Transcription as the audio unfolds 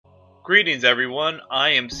Greetings everyone, I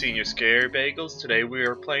am Senior Scary Bagels. Today we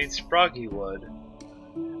are playing Sproggiwood,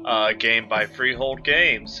 a game by Freehold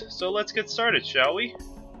Games. So let's get started, shall we?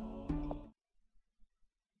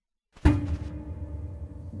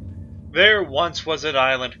 There once was an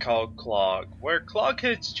island called Clog, where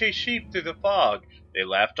clogheads chased sheep through the fog. They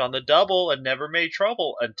laughed on the double and never made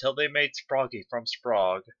trouble until they made Sproggy from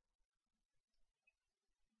Sprog.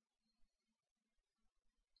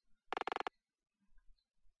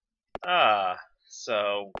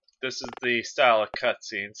 So this is the style of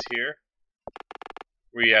cutscenes here,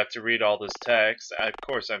 where you have to read all this text. Of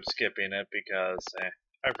course I'm skipping it because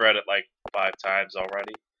I've read it like 5 times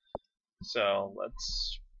already. So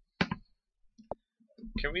let's...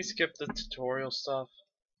 Can we skip the tutorial stuff?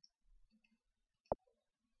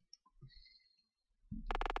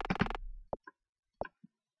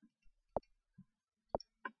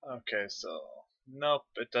 Okay, so... Nope,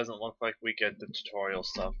 it doesn't look like we get the tutorial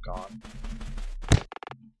stuff gone.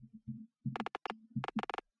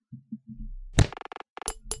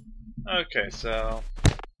 Okay, so...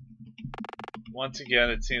 Once again,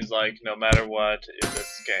 it seems like no matter what in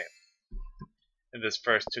this game, in this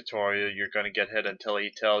first tutorial, you're going to get hit until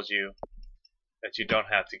he tells you that you don't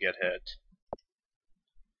have to get hit.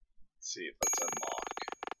 Let's see, let's unlock.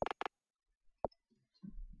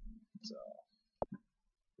 So...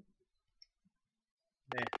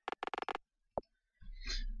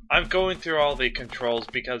 I'm going through all the controls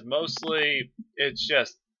because mostly it's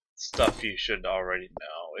just stuff you should already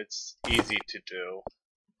know. It's easy to do.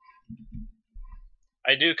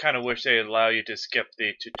 I do kind of wish they'd allow you to skip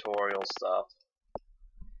the tutorial stuff.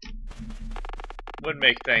 Would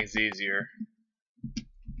make things easier.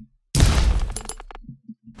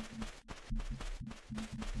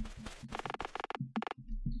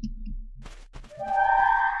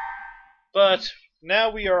 But now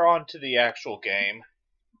we are on to the actual game.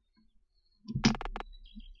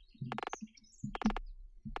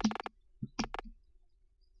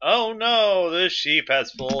 Oh no, this sheep has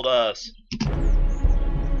fooled us.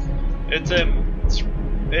 It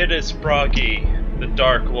is Sproggy, the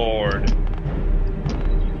Dark Lord.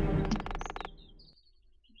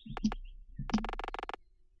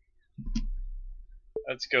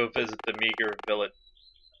 Let's go visit the meager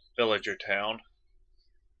villager town.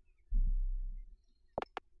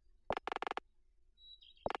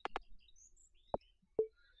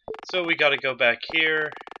 So we gotta go back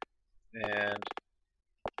here, and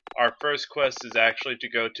our first quest is actually to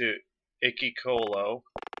go to Ikikolo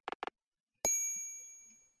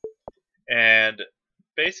and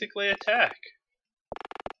basically attack.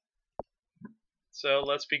 So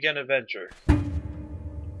let's begin adventure.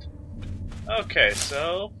 Okay,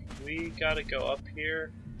 so we gotta go up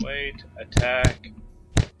here, wait, attack,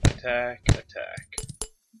 attack, attack.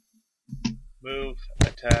 Move,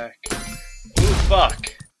 attack. Ooh, fuck!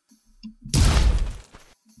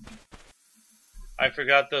 I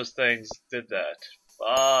forgot those things did that.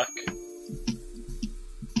 Fuck.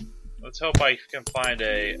 Let's hope I can find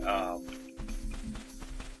a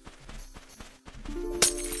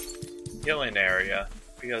healing area,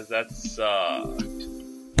 because that sucked.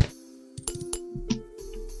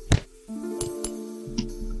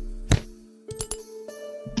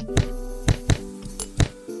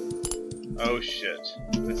 Oh shit.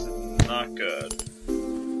 This is not good.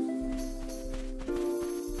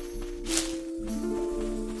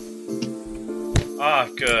 Ah,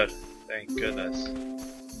 good. Thank goodness.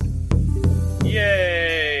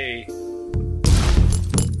 Yay!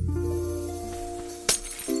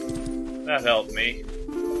 That helped me.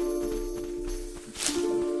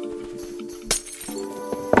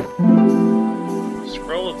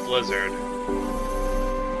 Scroll of Blizzard.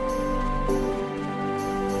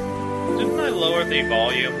 Didn't I lower the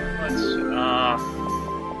volume?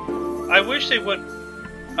 I wish they would...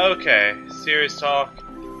 Okay, serious talk.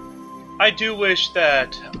 I do wish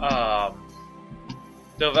that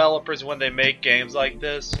developers, when they make games like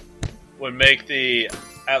this, would make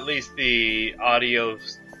at least the audio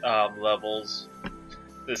levels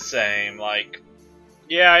the same. Like,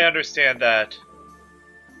 yeah, I understand that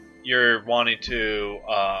you're wanting to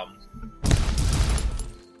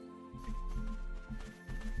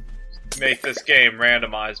make this game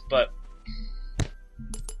randomized, but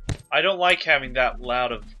I don't like having that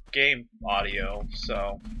loud of game audio,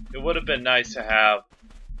 so it would have been nice to have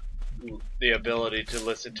the ability to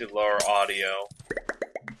listen to lower audio.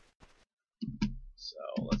 So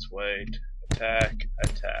let's wait. Attack,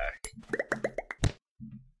 attack.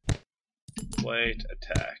 Wait,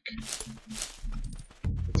 attack.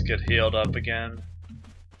 Let's get healed up again.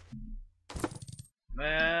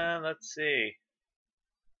 Man, let's see.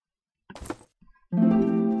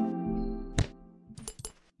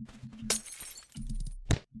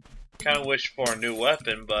 Kind of wish for a new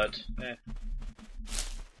weapon, but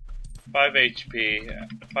 5 HP,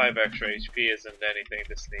 5 extra HP isn't anything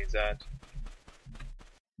to sneeze at.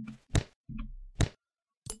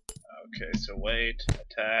 Okay, so wait,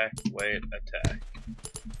 attack, wait, attack.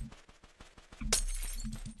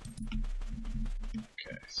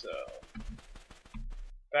 Okay, so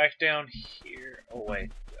back down here. Oh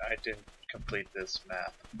wait, I didn't complete this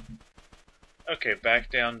map. Okay, back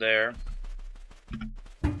down there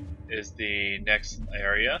is the next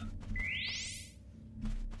area.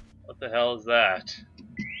 What the hell is that?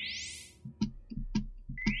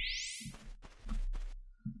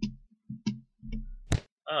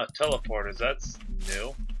 Oh, teleporters, that's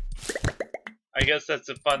new. I guess that's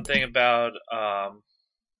the fun thing about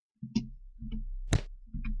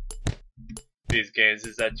these games,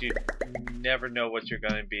 is that you never know what you're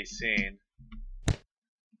going to be seeing.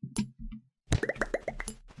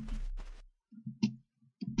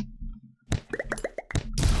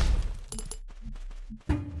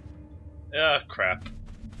 Ah, crap.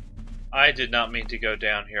 I did not mean to go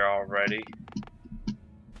down here already.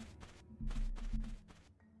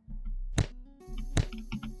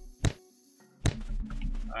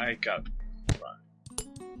 I got run.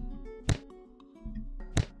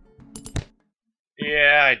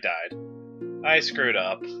 Yeah, I died. I screwed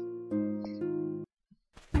up.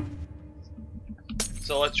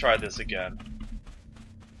 So let's try this again.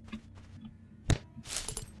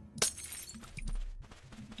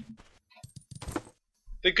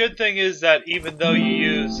 The good thing is that even though you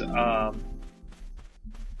use,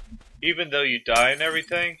 even though you die and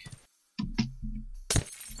everything,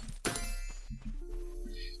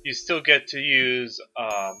 you still get to use,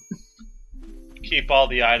 keep all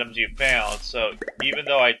the items you found. So even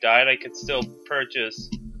though I died, I could still purchase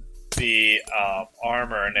the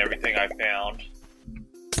armor and everything I found.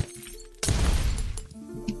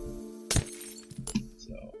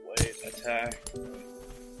 So wait, attack.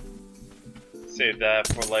 Save that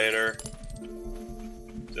for later,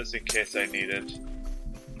 just in case I need it.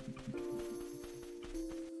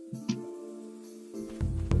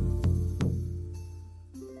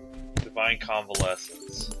 Divine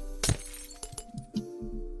Convalescence.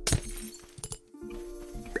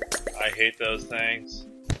 I hate those things.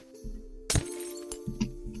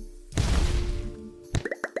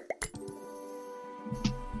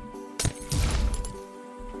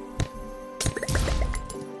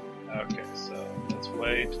 Okay, so let's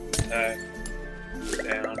wait, attack,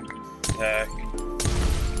 down, attack.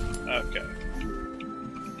 Okay.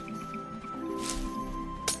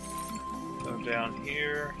 Go down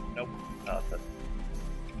here. Nope, nothing.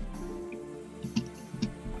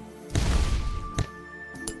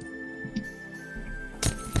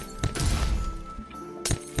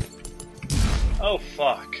 Oh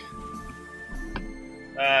fuck.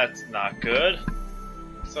 That's not good.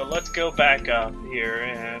 So let's go back up here,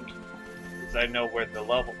 and because I know where the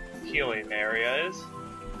level healing area is.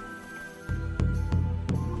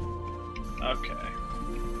 Okay.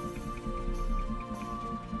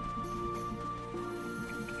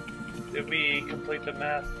 Did we complete the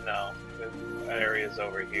map? No. The area's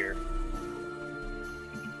over here.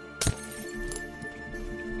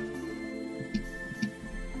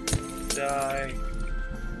 Die.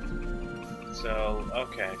 So,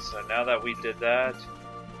 okay, so now that we did that,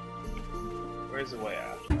 where's the way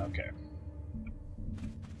out? Okay.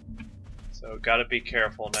 So, gotta be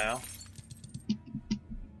careful now.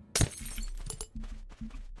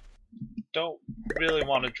 Don't really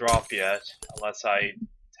want to drop yet, unless I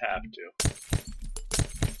have to.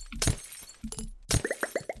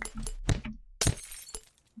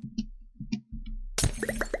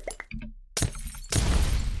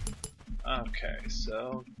 Okay,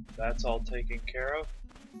 so that's all taken care of.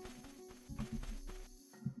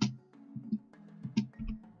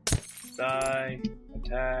 Die,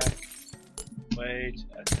 attack, wait,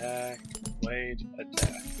 attack, wait,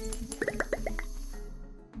 attack.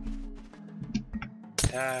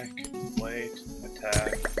 Attack, wait,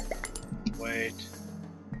 attack, wait,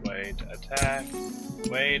 wait, attack,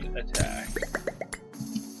 wait, attack.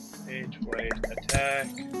 Wait, attack,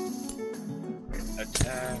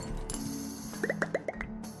 attack.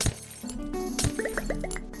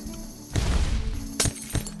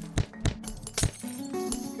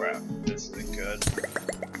 Crap, this isn't good.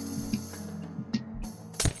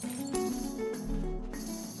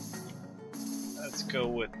 Let's go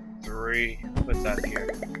with 3, put that here.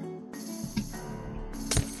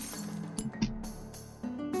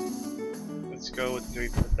 Let's go with 3,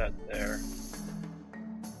 put that there.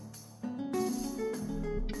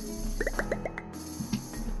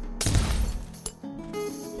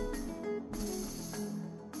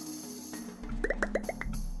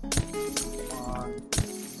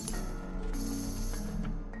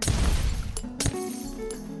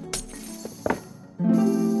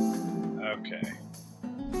 Okay.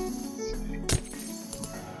 Let's see.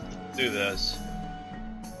 Do this.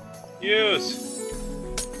 Use!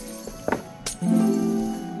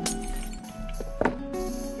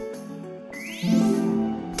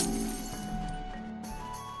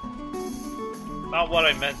 Not what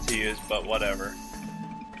I meant to use, but whatever.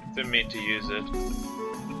 Didn't mean to use it.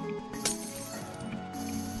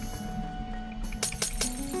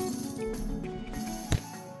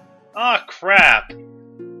 Ah, crap!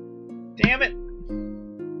 Damn it!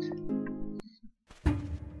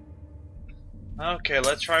 Okay,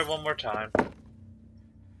 let's try one more time.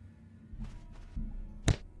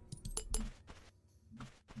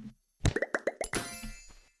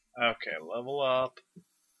 Okay, level up.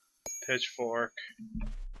 Pitchfork.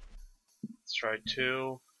 Let's try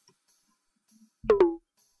 2.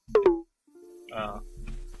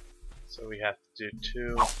 So we have to do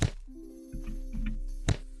 2.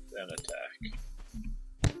 Then attack.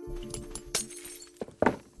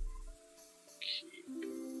 Keep.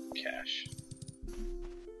 Cash.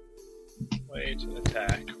 Wait,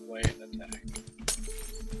 attack. Wait, attack.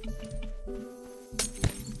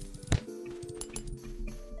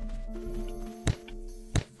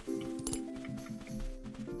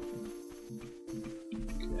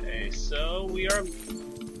 Okay, so we are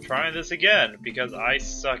trying this again because I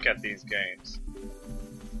suck at these games.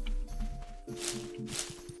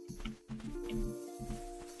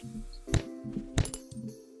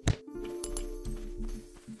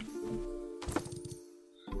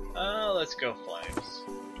 Let's go flames.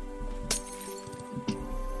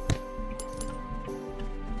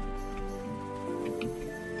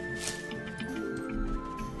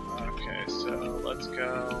 Okay, so let's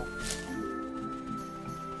go.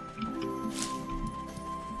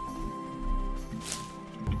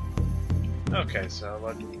 Okay,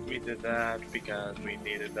 so we did that because we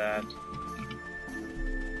needed that.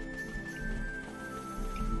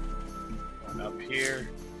 One up here.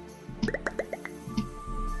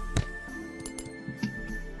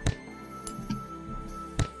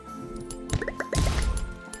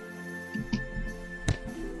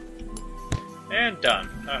 And done.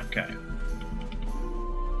 Okay.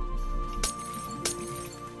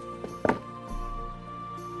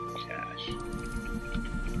 Cash.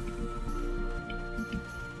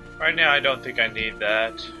 Right now, I don't think I need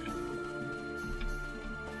that.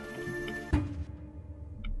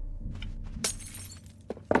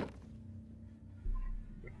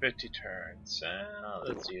 For 50 turns.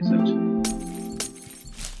 Let's use it.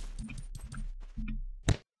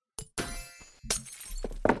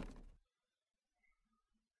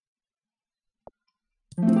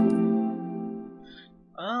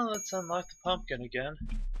 Let's unlock the pumpkin again.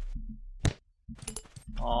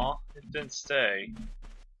 Aw, it didn't stay.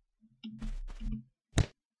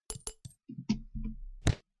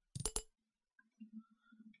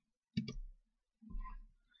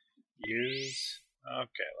 Use.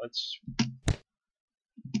 Okay, let's.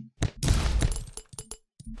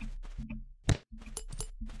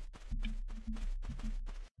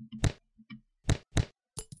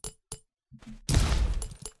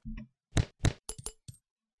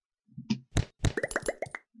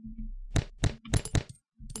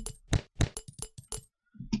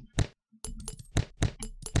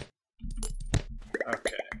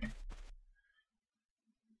 Okay.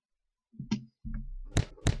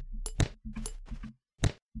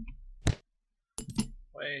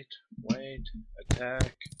 Wait,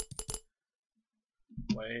 attack.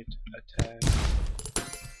 Wait, attack.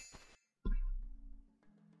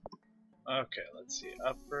 Okay, let's see.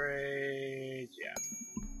 Upgrade. Yeah.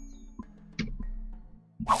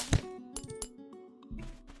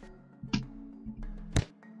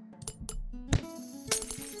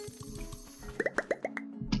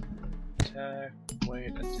 Attack.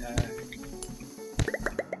 Wait, attack.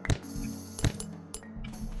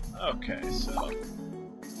 Okay, so.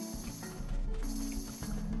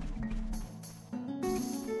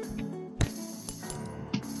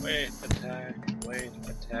 Wait, attack, wait,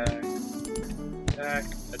 attack, attack,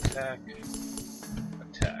 attack,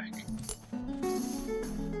 attack.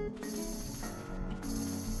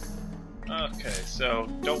 Okay, so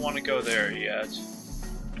don't want to go there yet.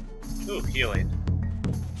 Ooh, healing.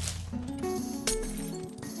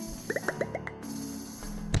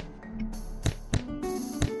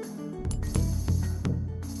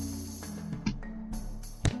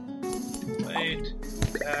 Wait,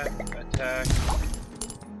 attack, attack.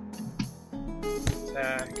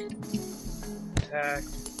 Attack, attack,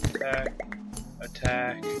 attack,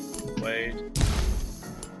 attack, wait.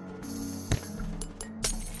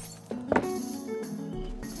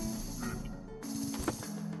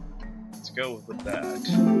 Let's go with that.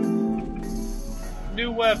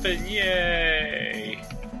 new weapon, yay!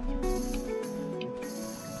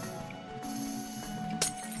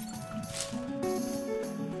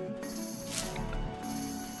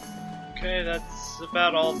 Okay, that's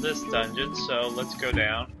about all this dungeon, so let's go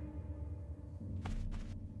down.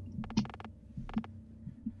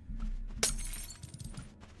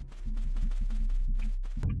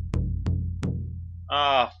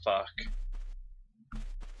 Ah, fuck.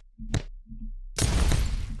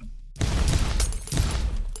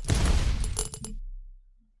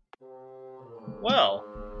 Well,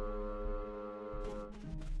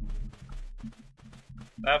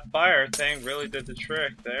 that fire thing really did the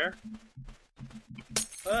trick there.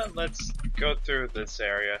 But let's go through this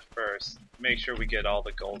area first. Make sure we get all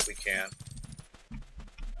the gold we can.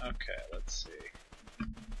 Okay, let's see.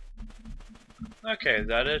 Okay, is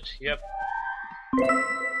that it? Yep.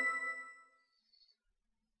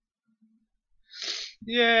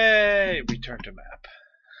 Yay! Return to map.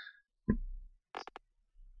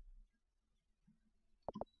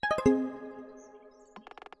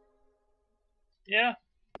 Yeah,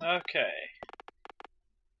 okay.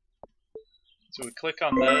 So we click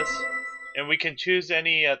on this, and we can choose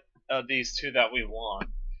any of these two that we want.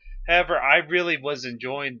 However, I really was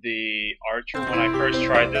enjoying the archer when I first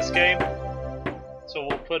tried this game, so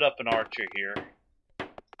we'll put up an archer here.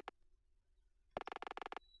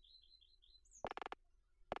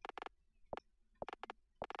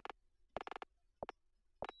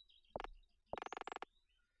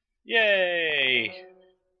 Yay!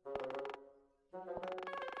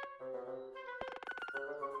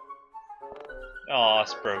 Aw,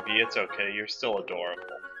 Sproggy, it's okay, you're still adorable.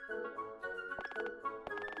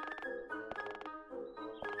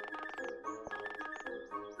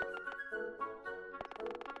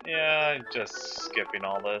 Yeah, I'm just skipping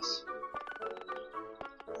all this.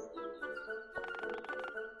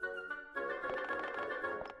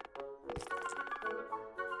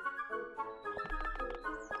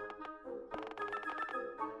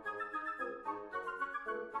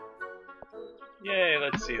 Yay,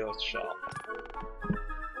 let's see those shop.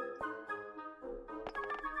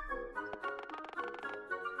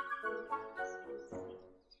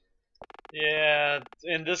 Yeah,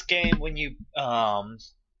 in this game, when you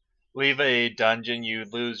leave a dungeon, you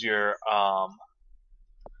lose your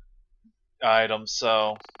items,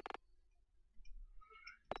 so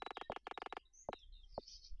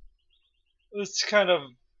this kind of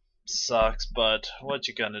sucks, but what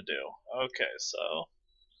you gonna do? Okay, so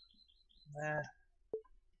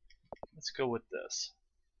let's go with this.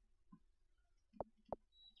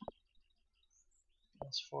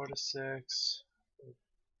 That's 4 to 6.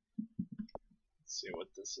 Let's see what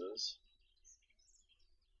this is.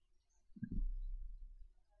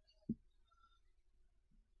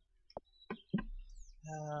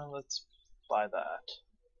 Let's buy that.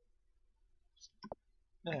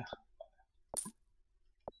 Yeah.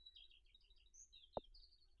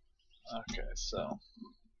 Okay, so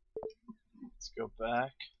let's go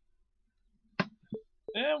back.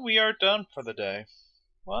 And we are done for the day.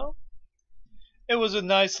 Well, it was a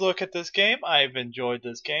nice look at this game. I've enjoyed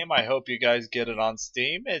this game. I hope you guys get it on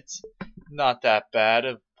Steam. It's not that bad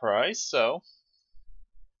of price, so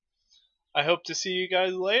I hope to see you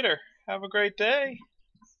guys later. Have a great day.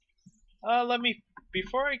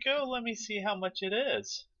 Before I go, let me see how much it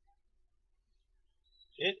is.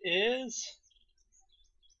 It is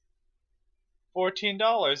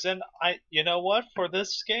 $14, and you know what? For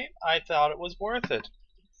this game, I thought it was worth it.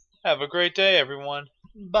 Have a great day, everyone.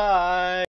 Bye.